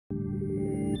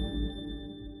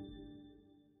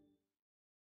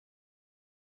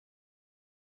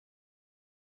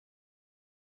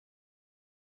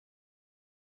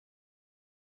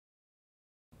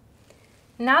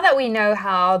Now that we know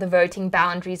how the voting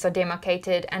boundaries are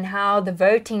demarcated and how the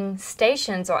voting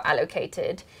stations are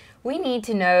allocated, we need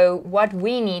to know what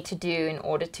we need to do in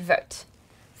order to vote.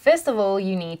 First of all,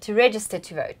 you need to register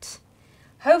to vote.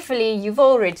 Hopefully, you've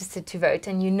all registered to vote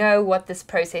and you know what this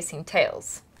process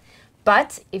entails.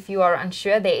 But if you are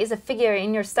unsure, there is a figure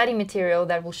in your study material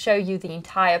that will show you the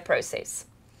entire process.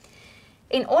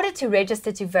 In order to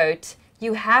register to vote,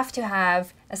 you have to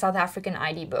have a South African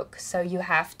ID book, so you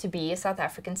have to be a South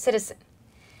African citizen.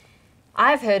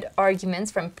 I've heard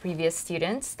arguments from previous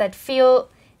students that feel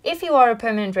if you are a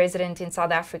permanent resident in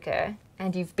South Africa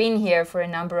and you've been here for a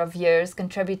number of years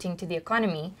contributing to the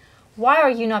economy, why are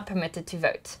you not permitted to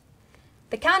vote?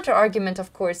 The counter-argument,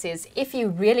 of course, is if you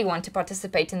really want to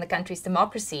participate in the country's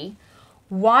democracy,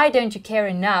 why don't you care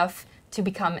enough to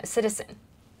become a citizen?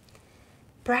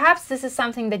 Perhaps this is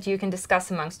something that you can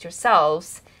discuss amongst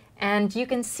yourselves, and you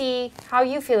can see how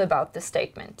you feel about this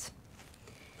statement.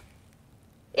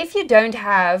 If you don't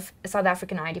have a South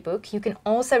African ID book, you can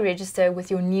also register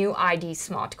with your new ID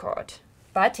smart card.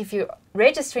 But if you're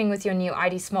registering with your new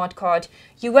ID smart card,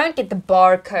 you won't get the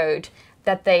barcode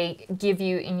that they give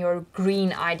you in your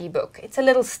green ID book. It's a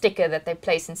little sticker that they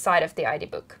place inside of the ID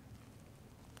book.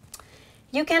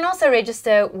 You can also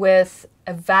register with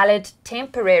a valid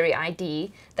temporary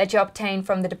ID that you obtain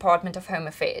from the Department of Home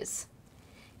Affairs.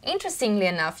 Interestingly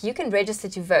enough, you can register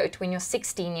to vote when you're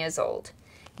 16 years old.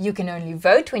 You can only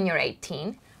vote when you're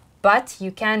 18, but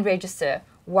you can register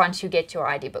once you get your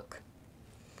ID book.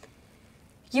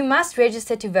 You must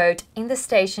register to vote in the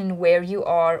station where you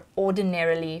are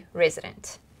ordinarily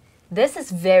resident. This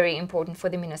is very important for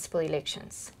the municipal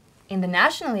elections. In the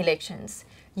national elections,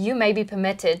 you may be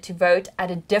permitted to vote at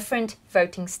a different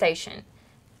voting station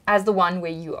as the one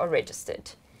where you are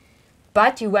registered.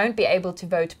 But you won't be able to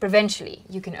vote provincially.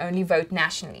 You can only vote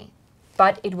nationally,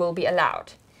 but it will be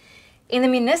allowed. In the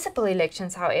municipal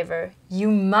elections, however, you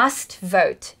must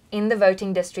vote in the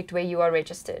voting district where you are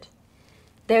registered.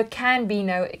 There can be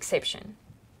no exception.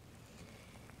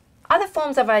 Other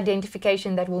forms of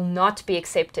identification that will not be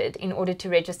accepted in order to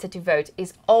register to vote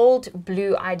is old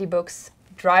blue ID books,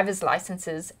 driver's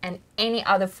licenses, and any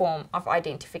other form of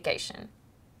identification.